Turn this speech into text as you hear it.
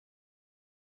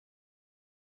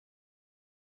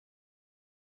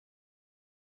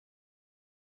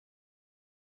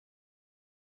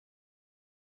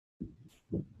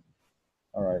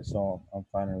All right, so I'm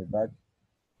finally back.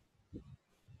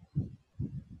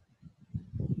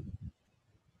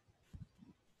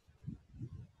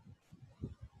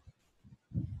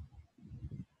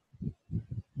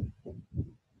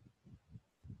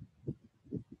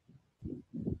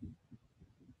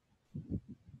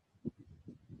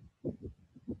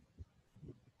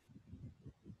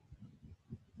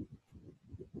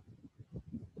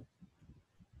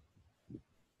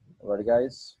 All right,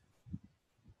 guys.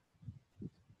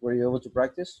 Were you able to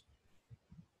practice?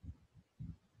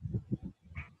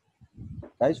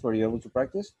 Guys, were you able to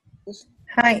practice?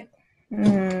 Hi.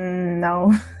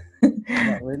 No.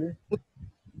 Not really?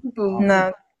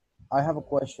 No. I have a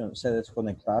question. ¿Se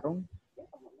desconectaron?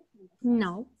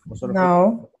 No. ¿O solo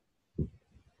No.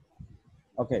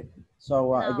 Okay, so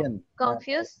No. again.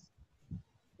 Confused?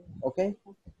 Okay,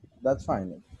 that's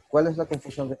fine. ¿Cuál es la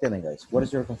confusión que tienen, guys? What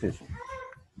is your confusion?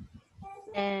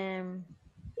 Um,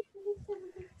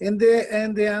 And the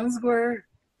answer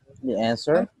The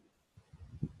answer?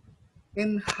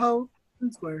 and how to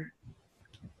answer.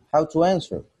 How to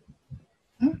answer.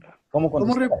 ¿Cómo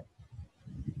contestar?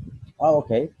 Ah,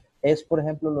 ok. Es, por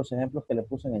ejemplo, los ejemplos que le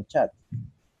puse en el chat.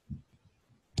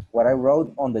 What I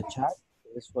wrote on the chat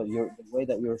is what the way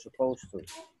that you're supposed to.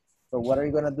 So what are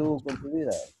you going to do con tu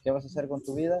vida? ¿Qué vas a hacer con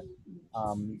tu vida?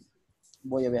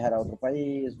 Voy a viajar a otro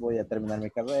país, voy a terminar mi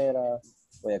carrera,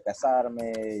 voy a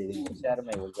casarme, y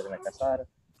divorciarme y volverme a casar,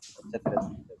 etcétera,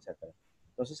 etcétera, etcétera.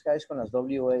 Entonces, guys, con las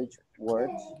WH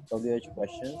words, WH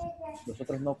questions,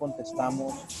 nosotros no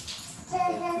contestamos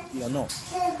sí o no.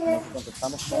 Nos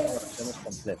contestamos con oraciones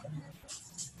completas.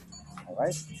 All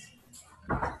right?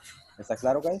 ¿Está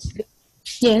claro, guys?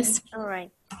 yes. All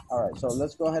right. All right, so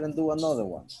let's go ahead and do another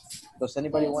one. Does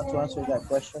anybody want to answer that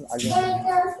question? ¿Alguien tiene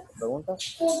pregunta?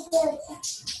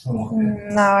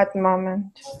 No at the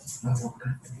moment.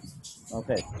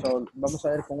 Okay, so vamos a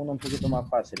ver con uno un poquito más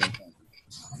fácil. Entonces.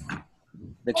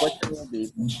 The question will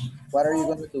be, what are you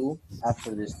going to do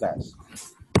after this class?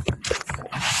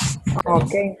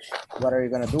 Okay. What are you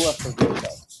going to do after this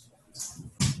class?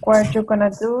 What you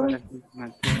gonna do?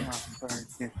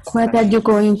 What are you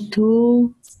going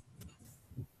to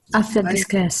after this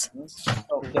class?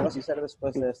 So, ¿qué vas a hacer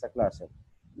después de esta clase?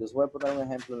 Les voy a poner un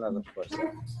ejemplo en la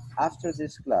respuesta. After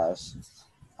this class,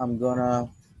 I'm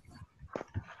gonna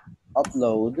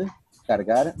upload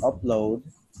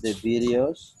the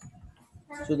videos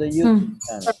to the YouTube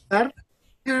channel.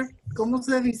 ¿Cómo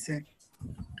se dice?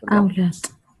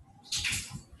 Outlet.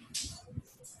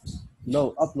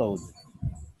 No, upload.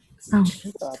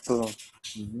 Outlet.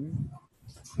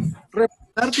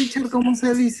 Repasar, teacher, ¿cómo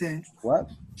se dice? What?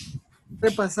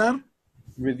 Repasar.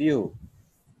 Review.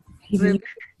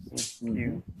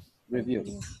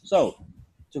 Review. So,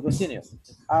 to continue,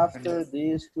 after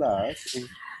this class,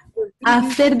 I'm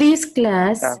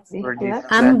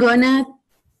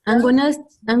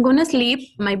gonna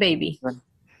sleep my baby.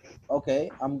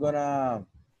 okay, I'm gonna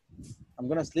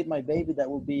sleep my baby. That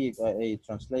would be a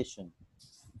translation.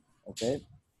 Okay,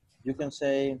 you can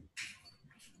say,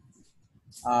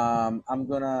 I'm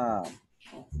gonna.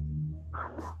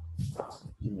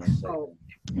 Give me a second.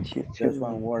 There's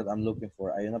one word I'm looking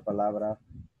for. Hay una palabra.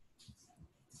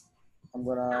 I'm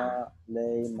gonna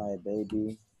lay my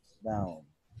baby down.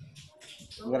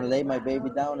 I'm gonna lay my baby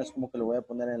down. Es como que lo voy a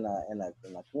poner en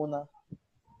la cuna.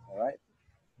 All right.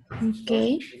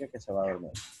 Okay. Que se va a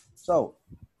dormir. So,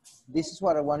 this is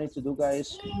what I want you to do,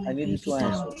 guys. I need you to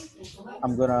answer.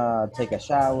 I'm gonna take a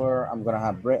shower. I'm gonna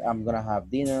have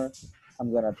dinner.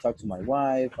 I'm gonna talk to my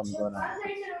wife. I'm gonna,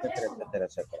 etcétera, etcétera,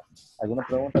 etcétera. ¿Alguna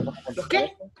pregunta? ¿Cómo contestar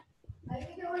esto?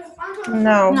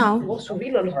 No. No.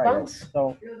 Right.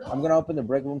 So I'm gonna open the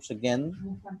break rooms again.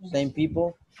 Same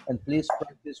people, and please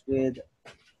practice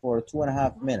for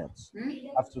 2.5 minutes.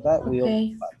 After that, we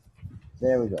open up.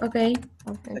 There we go. Okay.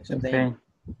 Section name.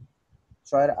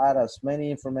 Try to add as many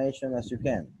information as you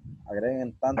can.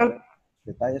 Agreguen tantos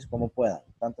detalles como puedan,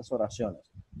 tantas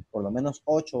oraciones. Por lo menos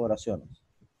 8 oraciones.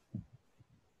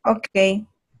 Okay.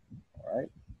 All right.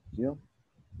 You.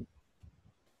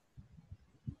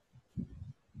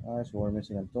 All right, so we're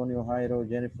missing Antonio, Jairo,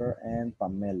 Jennifer, and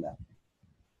Pamela.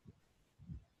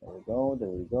 There we go. There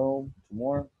we go. 2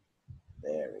 more.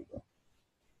 There we go.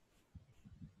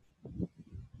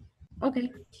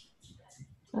 Okay.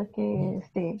 Okay,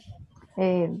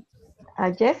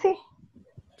 Jessie?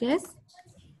 Yes.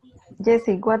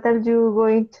 Jessie, what are you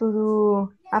going to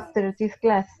do after this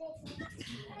class?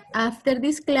 After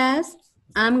this class,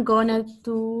 I'm gonna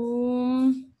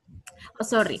do. Oh,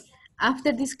 sorry.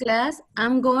 After this class,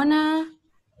 I'm gonna.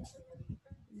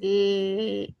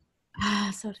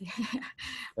 Sorry.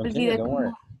 Continue, don't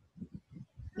worry.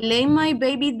 Lay my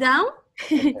baby down.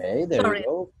 Okay, there Sorry. you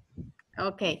go.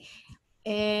 Okay.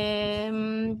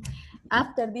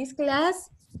 After this class,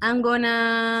 I'm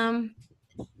gonna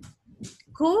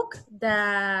cook the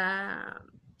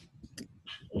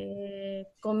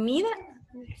comida.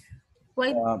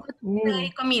 What Meal.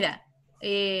 comida?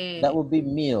 That would be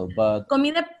meal, but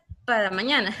Comida para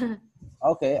mañana.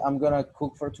 okay, I'm gonna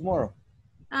cook for tomorrow.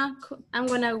 I'm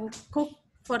gonna cook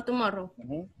for tomorrow.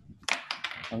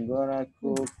 I'm gonna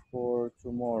cook for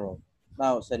tomorrow.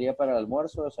 Now, ¿sería para el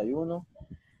almuerzo, desayuno?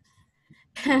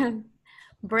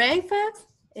 Breakfast.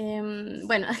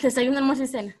 Bueno, desayuno, almuerzo y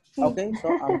cena. Okay, so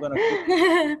I'm gonna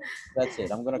cook. That's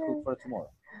it. I'm gonna cook for tomorrow.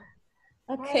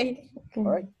 Okay. All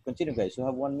right, continue, guys. You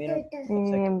have 1 minute.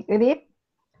 Edith,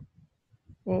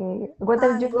 what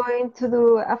are you going to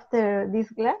do after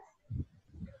this class?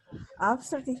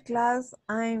 After this class,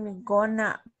 I'm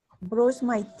gonna brush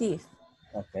my teeth.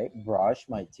 Okay, brush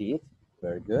my teeth.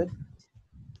 Very good.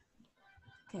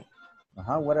 Okay.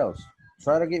 What else?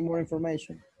 Try to get more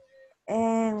information.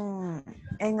 And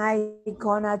I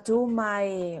gonna do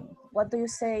my, what do you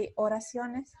say,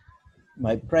 oraciones?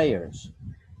 My prayers.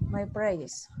 My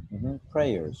prayers.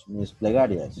 Prayers, mis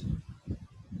plegarias.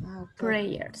 Okay.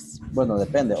 Prayers. Bueno,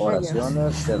 depende.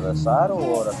 ¿Oraciones de rezar o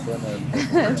oraciones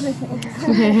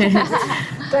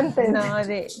No,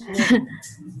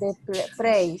 de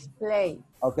praise, play.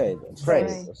 Okay, praise.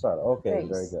 Praise. Sorry. Okay, Praise.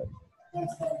 very good.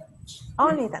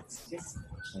 Only that.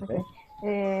 Okay.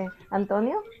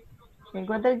 Antonio,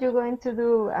 what are you going to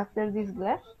do after this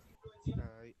class?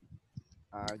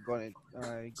 I'm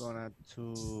gonna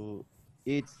to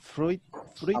eat fruit.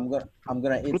 I'm gonna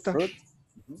eat Fruta. fruit.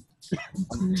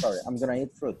 I'm sorry. I'm gonna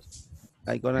eat fruit.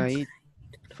 I'm gonna eat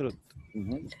fruit.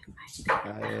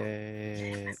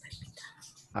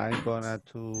 I'm gonna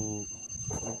to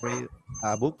read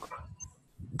a book.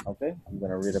 Okay, I'm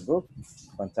gonna read a book.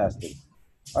 Fantastic.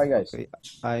 All right, guys. Okay.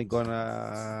 I'm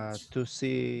gonna to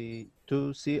see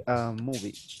a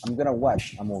movie. I'm gonna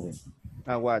watch a movie.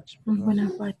 I watch. I'm gonna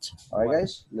watch. All right,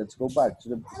 guys. Let's go back to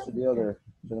the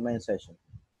main session.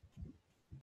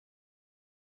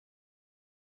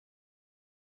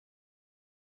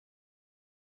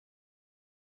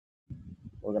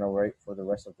 We're gonna wait for the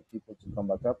rest of the people to come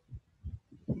back up.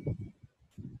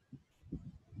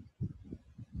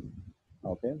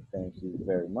 Okay, thank you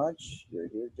very much. You're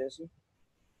here, Jesse.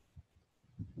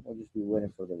 We'll just be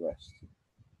waiting for the rest.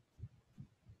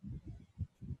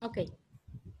 Okay.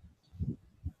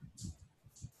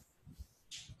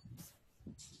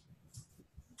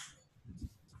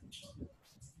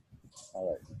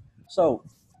 All right. So,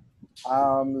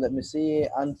 let me see,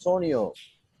 Antonio.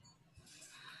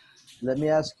 Let me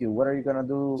ask you, what are you gonna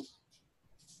do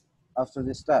after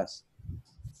this class?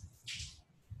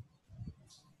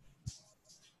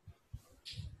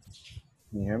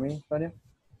 Can you hear me, Antonio?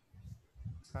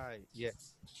 Hi. Yeah.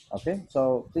 Okay.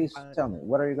 So please tell me,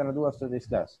 what are you gonna do after this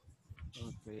class?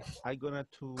 Okay. I'm gonna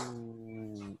to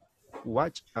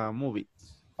watch a movie.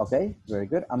 Okay. Very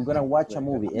good. I'm gonna watch a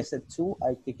movie. Ese tú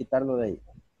hay que quitarlo de ahí.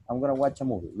 I'm gonna watch a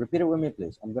movie. Repeat it with me,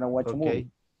 please. I'm gonna watch a movie.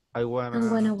 I'm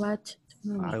gonna watch a movie.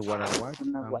 I'm gonna watch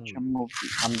a movie.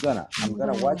 I'm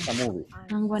gonna watch a movie.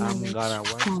 I'm gonna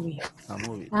watch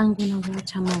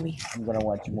a movie. I'm gonna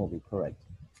watch a movie. Correct.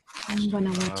 I'm gonna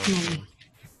watch a movie.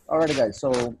 All right, guys.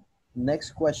 So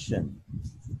next question.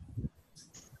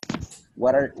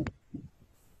 What are?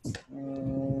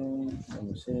 Let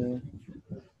me see.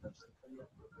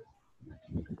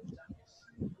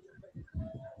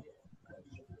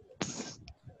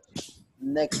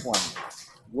 Next one.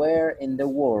 Where in the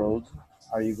world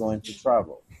are you going to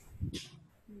travel?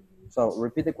 So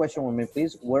repeat the question with me,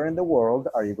 please. Where in the world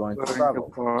are you going to travel?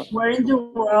 Where in the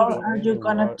world are you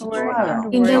gonna travel?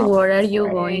 In the world are you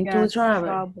going to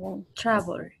travel?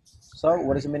 Travel. So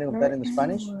what is the meaning of that in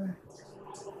Spanish?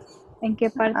 ¿En qué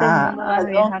parte del mundo vas a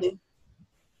viajar?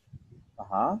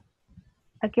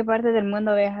 ¿A qué parte del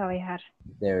mundo vas a viajar?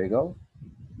 There you go.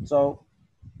 So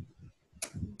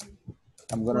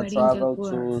I'm gonna travel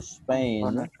to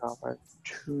Spain.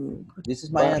 This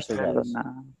is my answer, guys.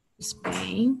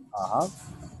 Spain.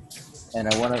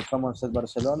 And someone said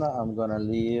Barcelona. I'm gonna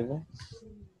live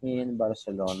in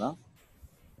Barcelona.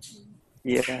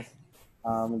 Yes.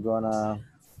 I'm gonna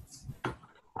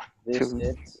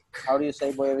visit. How do you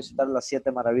say voy a visitar las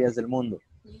 7 maravillas del mundo?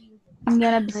 I'm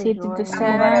gonna visit the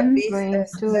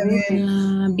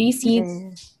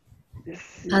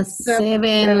a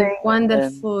 7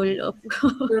 wonderful of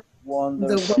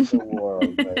wonders of the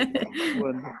world.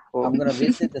 I'm gonna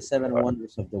visit the 7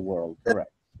 wonders of the world.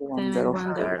 Correct. Wonder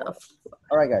of.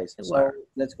 All right, guys. The So world.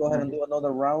 let's go ahead and do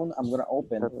another round. I'm going to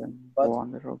open. But,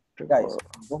 guys,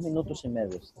 2 minutos y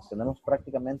medio. Tenemos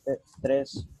prácticamente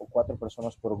 3 o 4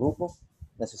 personas por grupo.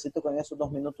 Necesito que en esos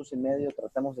 2 minutos y medio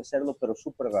tratemos de hacerlo, pero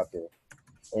súper rápido.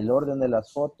 El orden de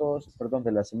las fotos, perdón,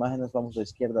 de las imágenes, vamos de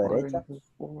izquierda a derecha.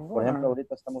 Por ejemplo,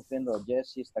 ahorita estamos viendo a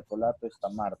Jessie, está Colato, está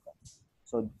Marta.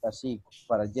 So, así,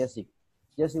 para Jessie.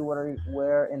 Jessie, where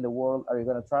in the world are you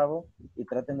going to travel? Y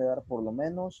traten de dar por lo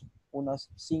menos unas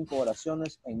 5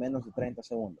 oraciones en menos de 30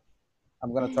 segundos.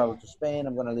 I'm going to travel to Spain.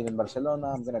 I'm going to live in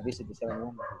Barcelona. I'm going to visit the 7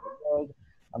 wonders of the world.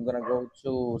 I'm going to go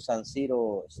to San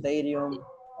Siro Stadium.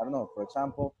 I don't know, for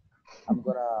example. I'm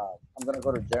gonna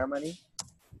go to Germany.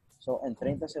 So, en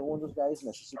 30 segundos, guys,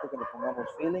 necesito que le pongamos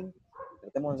feeling.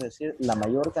 Tratemos de decir la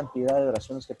mayor cantidad de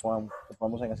oraciones que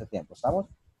podamos en ese tiempo. ¿Estamos?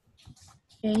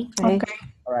 Okay.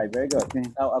 All right, very good.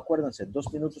 Now, acuérdense,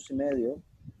 2 minutos y medio.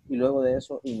 Y luego de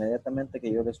eso, inmediatamente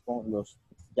que yo los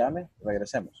llame,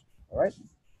 regresemos. All right?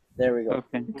 There we go.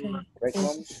 Okay. Break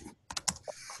rooms.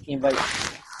 Invite.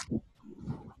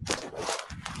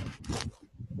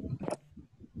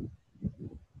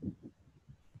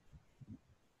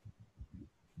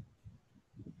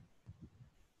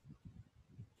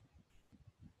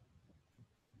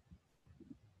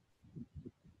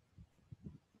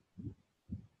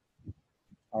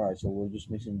 All right, so we're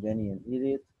just missing Jenny and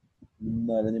Edith.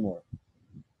 Not anymore.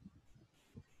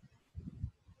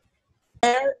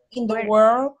 Where in the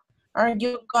world are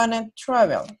you gonna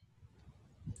travel?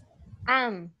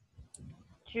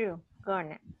 You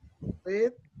gonna.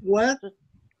 Wait, what?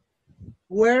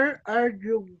 Where are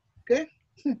you? Okay.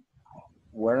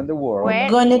 Where in the world? Where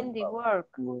Gonna- in the world?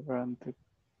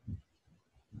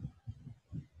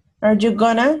 Are you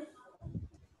gonna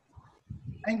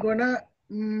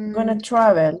I'm gonna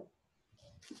travel?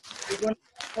 I'm gonna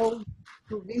go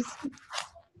to visit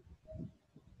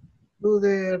to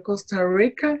the Costa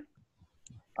Rica.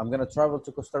 I'm going to travel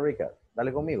to Costa Rica.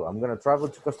 Dale conmigo. I'm going to travel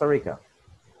to Costa Rica.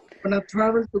 I'm gonna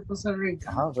travel to Costa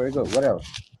Rica. Very good. What else?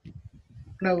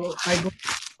 No, I go to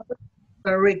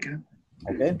Costa Rica.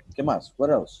 Okay. ¿Qué más? What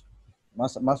else?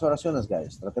 Más oraciones,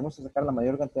 guys. Tratemos de sacar la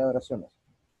mayor cantidad de oraciones.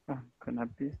 Gonna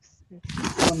be.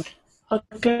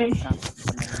 Okay.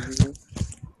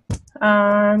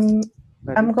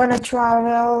 I'm gonna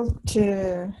travel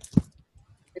to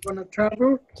I'm gonna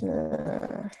travel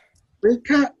to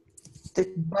Rica.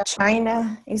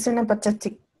 China. Isn't it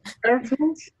pathetic?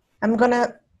 Airfield. I'm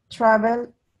gonna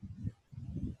travel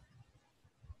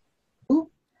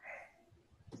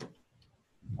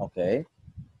Okay.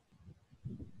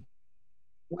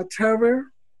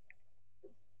 Whatever.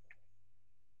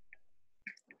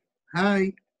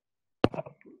 Hi.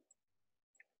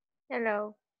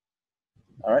 Hello.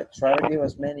 All right. Try to give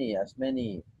as many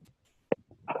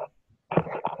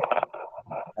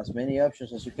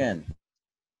options as you can.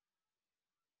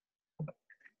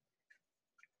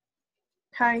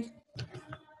 Hi.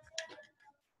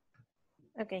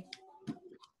 Okay.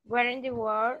 Where in the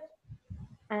world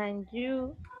and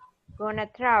you gonna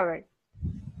travel?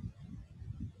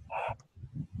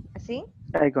 ¿Así?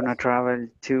 I'm gonna travel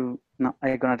to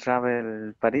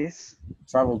Paris.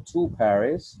 Travel to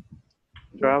Paris.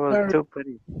 Travel to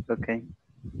Paris. Okay.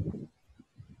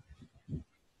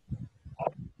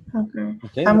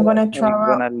 Okay. I'm gonna travel.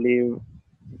 I'm gonna live.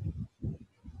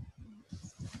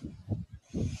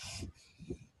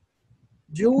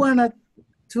 You wanna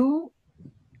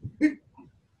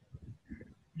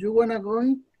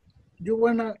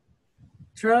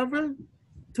travel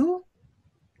to?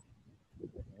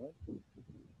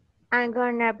 I'm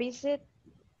gonna visit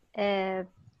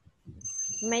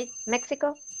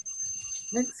Mexico.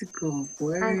 Mexico.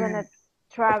 Where? I'm gonna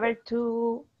travel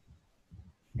to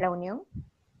La Unión.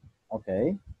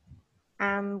 Okay.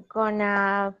 I'm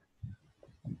gonna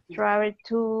travel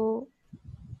to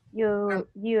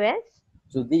US.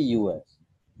 To the U.S.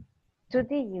 To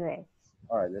the US.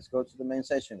 All right. Let's go to the main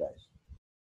session, guys.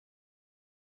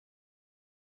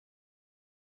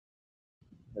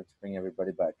 Let's bring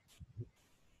everybody back.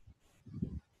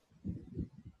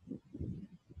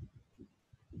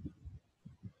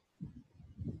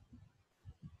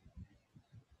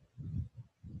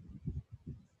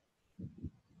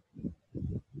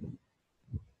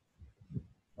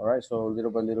 All right, so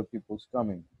little by little people's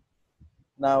coming.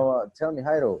 Now, tell me,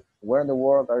 Jairo, where in the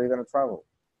world are you going to travel?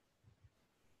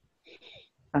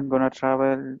 I'm gonna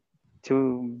travel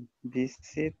to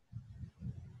visit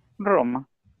Roma.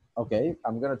 Okay,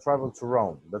 I'm going to travel to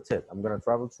Rome. That's it. I'm going to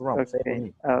travel to Rome. Say it with Okay.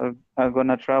 me. I'm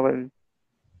gonna travel to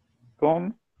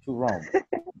Rome.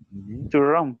 To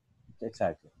Rome.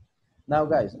 Exactly. Now,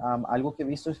 guys, algo que he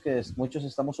visto es que muchos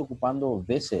estamos ocupando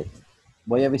visit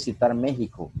Voy a visitar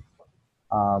México.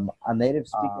 A native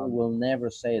speaker will never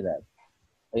say that.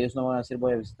 Ellos no van a decir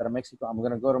voy a visitar México. I'm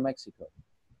going to go to Mexico.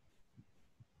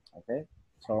 Okay?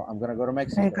 So I'm going to go to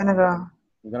Mexico. I'm gonna go.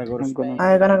 I'm going to go to Spain.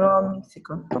 I'm gonna go to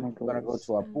Mexico. I'm going to go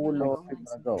to Apulo. I'm going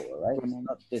to go, all right? It's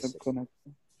not visit.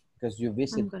 Because you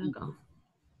visit. I'm gonna go.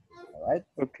 All right?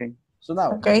 Okay. So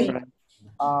now, Okay.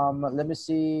 let me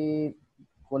see,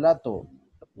 Colato,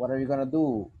 what are you going to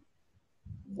do?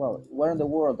 Well, where in the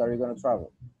world are you going to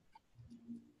travel?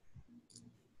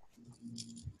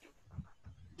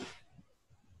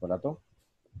 Colato?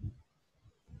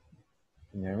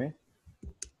 Can you hear me?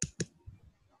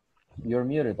 You're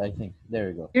muted, I think. There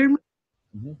you go. Hear me?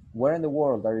 Where in the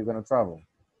world are you going to travel?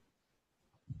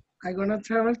 I'm gonna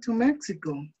travel to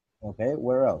Mexico. Okay,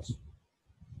 where else?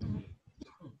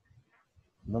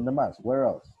 ¿Dónde más? Where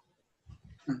else?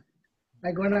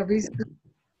 I'm gonna visit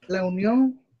La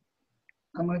Unión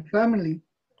and my family.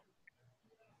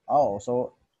 Oh,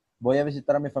 so voy a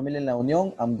visitar a mi familia en La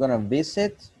Unión. I'm going to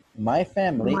visit my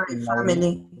family in La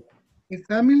Unión. My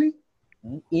family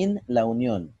In La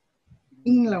Unión.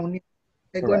 in La Unión.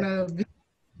 I'm Correct. gonna visit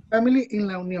family in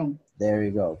La Unión. There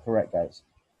you go. Correct, guys.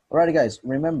 Alright, guys.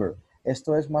 Remember,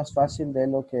 esto es más fácil de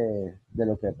lo que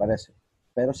parece.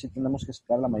 Pero sí tenemos que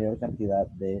sacar la mayor cantidad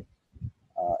de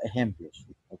ejemplos.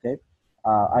 Okay?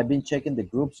 I've been checking the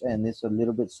groups and it's a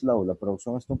little bit slow. La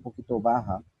producción está un poquito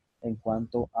baja en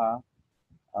cuanto a...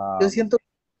 Yo siento que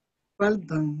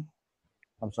faltan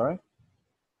I'm sorry?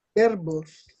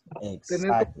 verbos.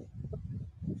 Exactly.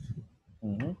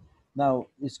 Now,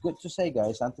 it's good to say,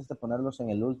 guys, antes de ponerlos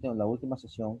en la última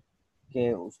sesión,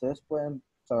 que ustedes pueden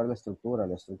saber la estructura.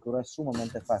 La estructura es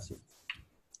sumamente fácil.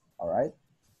 All right?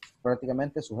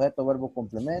 Prácticamente sujeto, verbo,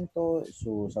 complemento,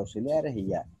 sus auxiliares y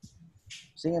ya.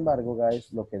 Sin embargo,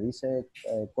 guys, lo que dice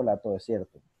Colato es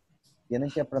cierto. Tienen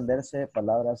que aprenderse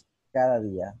palabras cada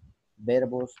día,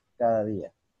 verbos cada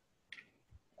día.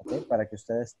 ¿Ok? Para que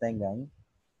ustedes tengan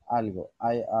algo.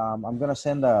 I'm going to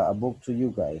send a book to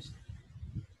you guys.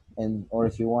 Or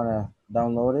if you want to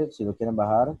download it, si lo quieren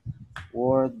bajar,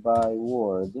 word by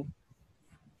word,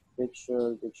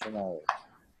 picture dictionary.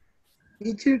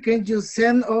 Teacher, can you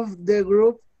send off the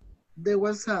group the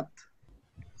WhatsApp?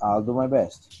 I'll do my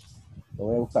best. Lo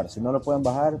voy a buscar. Si no lo pueden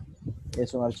bajar,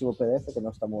 es un archivo PDF que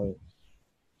no es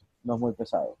muy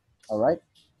pesado. All right?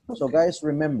 Okay. So guys,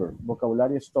 remember,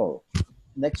 vocabulario es todo.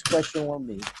 Next question will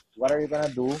be, what are you going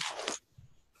to do?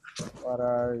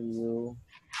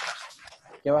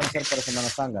 ¿Qué van a hacer para Semana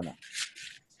Sangana?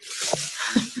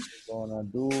 Gonna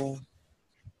do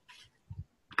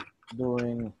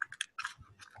during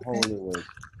Holy Week.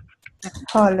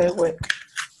 Holy Week.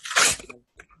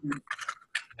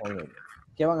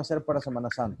 ¿Qué van a hacer para Semana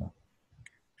Santa?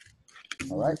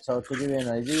 All right, so to give you an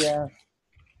idea,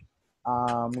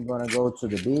 I'm gonna go to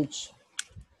the beach.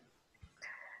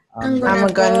 I'm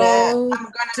gonna go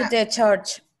to the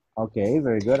church. Okay,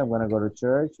 very good. I'm gonna go to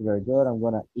church. Very good. I'm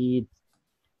gonna eat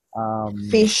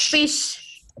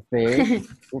fish.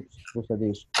 Oops, what's the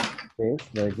dish? Fish.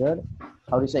 Very good.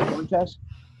 How do you say conchas?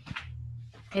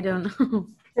 I don't know.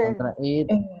 I'm gonna eat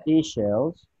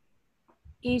seashells.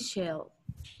 Seashells.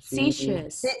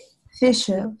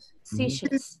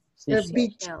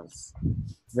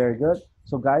 Very good.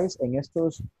 So guys, en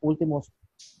estos últimos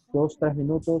 2-3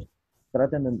 minutos,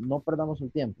 traten de no perdamos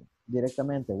el tiempo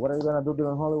directamente. What are you gonna do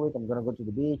during Holy Week? I'm gonna go to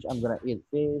the beach. I'm gonna eat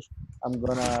fish. I'm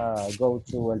gonna go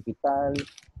to El Pital.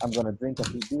 I'm gonna drink a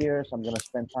few beers. I'm gonna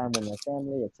spend time with my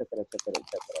family, etcétera, etcétera,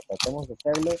 etcétera. Tratemos de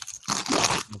hacerlo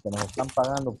porque nos están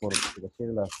pagando por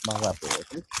decirlas más rápido.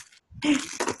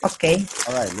 Okay.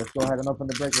 All right, let's go ahead and open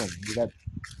the break room. We got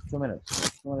 2 minutes.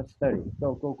 2 minutes 30.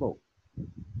 Go, go, go.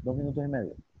 2 minutos y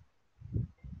medio.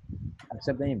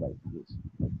 Accept the invite, please.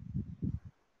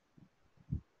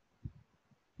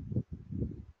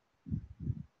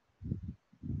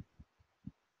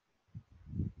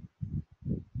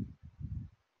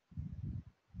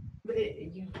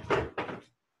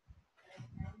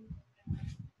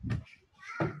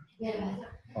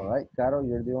 All right, Caro,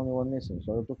 you're the only one missing.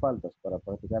 Solo tú faltas para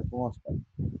practicar con Oscar.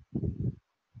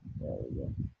 There we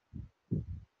go.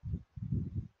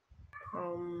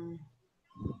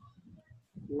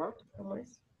 What?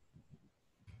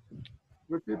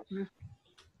 Repeat, please.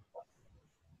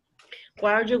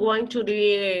 What are you going to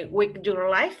do with your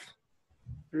life?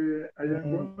 The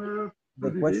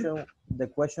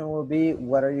question will be,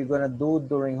 what are you going to do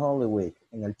during Holy Week?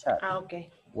 En el chat. Okay.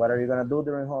 What are you going to do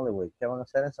during Holy Week? ¿Qué van a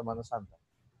hacer en Semana Santa?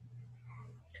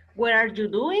 What are you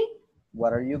doing?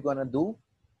 What are you going to do?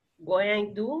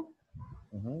 Going to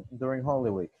do? During Holy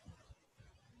Week.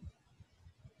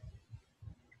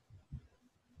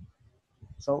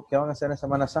 So, ¿qué van a hacer en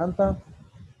Semana Santa?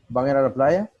 ¿Van a ir a la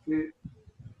playa? I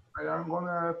am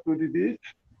gonna to the beach.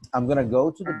 I'm gonna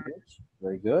go to the beach.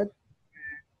 Very good.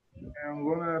 I'm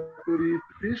gonna to eat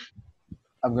fish.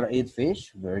 I'm gonna eat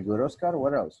fish. Very good, Oscar.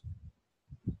 What else?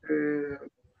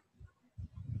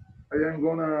 I am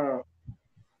gonna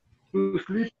to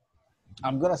sleep.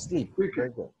 I'm gonna sleep.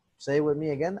 Very good. Say it with me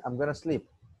again. I'm gonna sleep.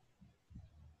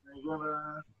 I'm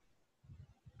gonna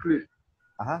sleep.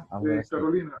 I'm gonna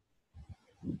sleep.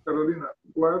 Carolina,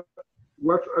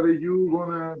 what are you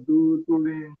gonna do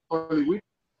during Holy Week?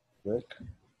 Good.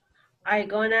 I'm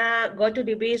gonna go to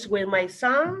the beach with my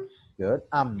son. Good.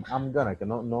 I'm gonna, que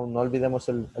no olvidemos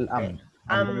el am.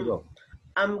 I'm gonna go.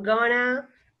 I'm gonna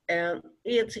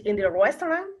eat in the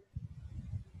restaurant.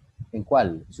 ¿En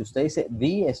cuál? Si usted dice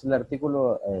the, es el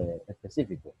artículo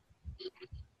específico.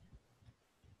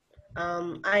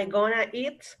 I'm gonna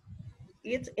eat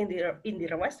in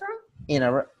the restaurant. In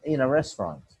a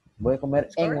restaurant. Voy a comer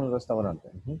en un restaurante.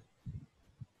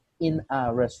 In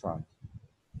a restaurant.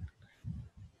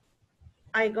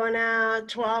 I'm gonna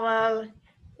travel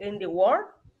in the world.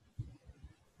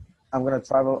 I'm gonna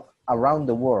travel around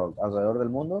the world. Alrededor del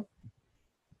mundo.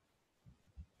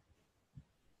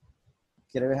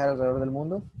 ¿Quiere viajar alrededor del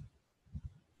mundo?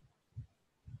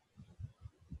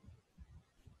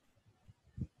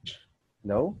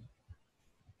 No.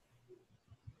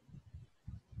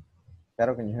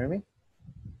 Claro, can you hear me?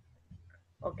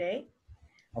 Okay.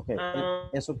 Okay.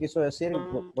 Eso quiso decir,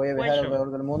 voy a viajar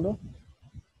alrededor del mundo.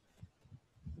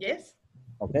 Yes.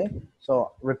 Okay.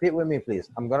 So repeat with me,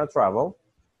 please. I'm gonna travel.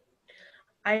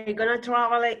 I'm gonna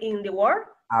travel in the world.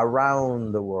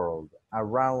 Around the world.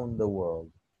 Around the world.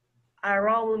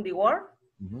 Around the world.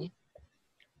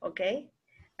 Okay.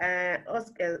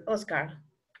 Oscar,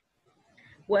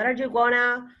 what are you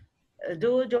gonna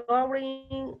do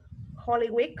during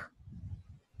Holy Week?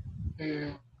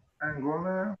 I'm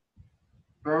gonna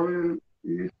travel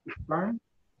to Spain.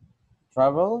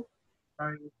 Travel?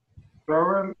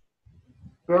 Travel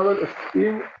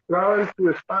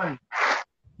to Spain.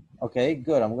 Okay,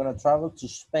 good. I'm gonna travel to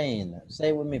Spain. Say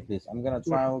it with me, please. I'm gonna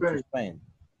travel to Spain.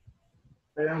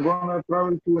 I am gonna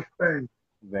travel to Spain.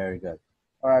 Very good.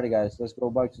 Alrighty, guys, let's go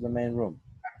back to the main room.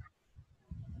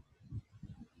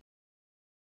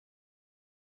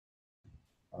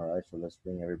 All right, so let's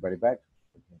bring everybody back.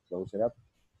 We can close it up,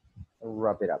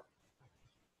 wrap it up.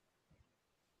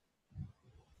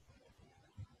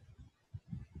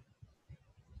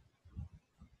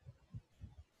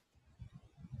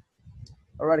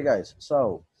 Alrighty, guys,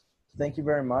 so thank you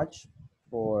very much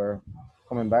for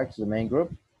coming back to the main group.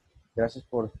 Gracias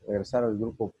por regresar al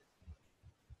grupo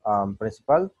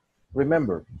principal.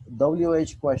 Remember,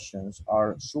 WH questions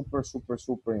are super, super,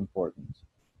 super important.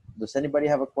 Does anybody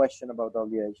have a question about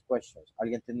WH questions?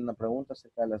 ¿Alguien tiene una pregunta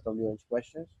acerca de las WH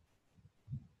questions?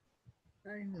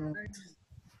 No,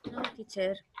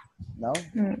 teacher. No?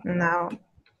 No.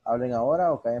 ¿Hablen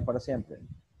ahora o callen para siempre?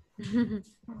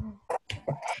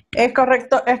 Es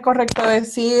correcto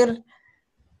decir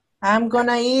I'm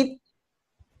gonna eat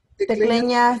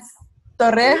tecleñas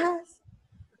torrejas.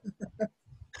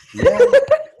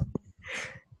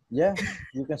 Yeah,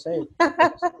 you can say it.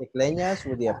 Tecleñas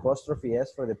with the apostrophe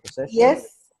S for the possession.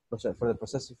 Yes. For the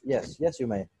possessive, yes, you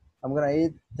may. I'm gonna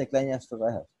eat tecleñas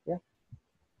torrejas. Yeah.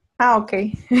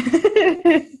 Okay.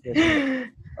 Yes.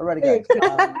 Alright, guys.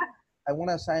 I want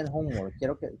to assign homework.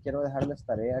 Quiero dejarles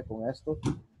tarea con esto.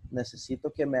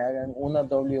 Necesito que me hagan una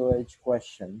WH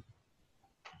question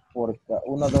por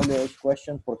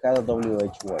cada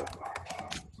WH word.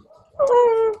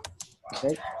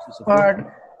 Okay.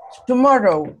 For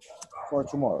tomorrow. For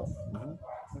tomorrow.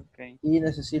 Okay. Y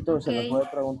necesito, se les voy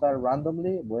a preguntar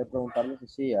randomly, voy a preguntarles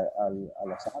así al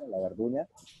azar, a la garduña.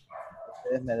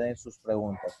 Ustedes me den sus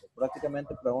preguntas.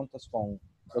 Prácticamente preguntas con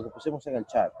lo que pusimos en el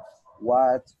chat.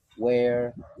 What,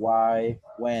 where, why,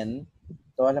 when.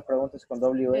 Todas las preguntas con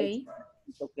WH.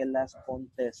 Necesito que las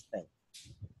contesten.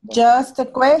 Just the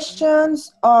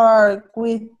questions or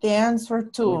with the answer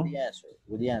too?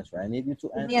 With the answer. I need you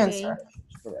to answer. The answer.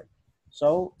 Correct.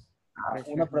 So,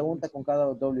 una pregunta con cada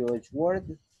WH word.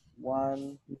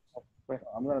 I'm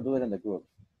going to do it in the group.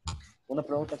 Una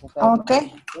pregunta con cada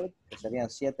WH word, que serían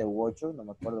 7 u 8, no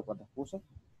me acuerdo cuántas puse.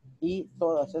 Y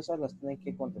todas esas las tienen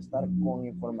que contestar con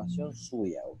información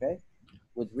suya, ¿ok?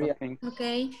 With real.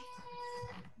 Okay.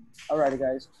 Alright,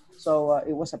 guys. So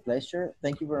it was a pleasure.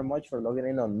 Thank you very much for logging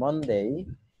in on Monday.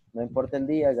 No importa el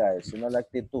día, guys, sino la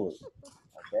actitud.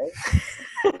 Okay.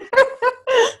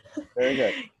 Very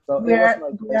good. So it was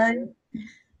my pleasure.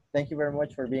 Thank you very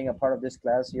much for being a part of this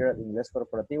class here at Ingles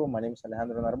Corporativo. My name is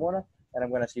Alejandro Narmona, and I'm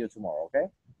going to see you tomorrow, okay?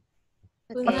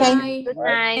 Okay. Good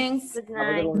night. Thanks. Good Have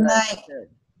a night. good one, guys. Night. Take care.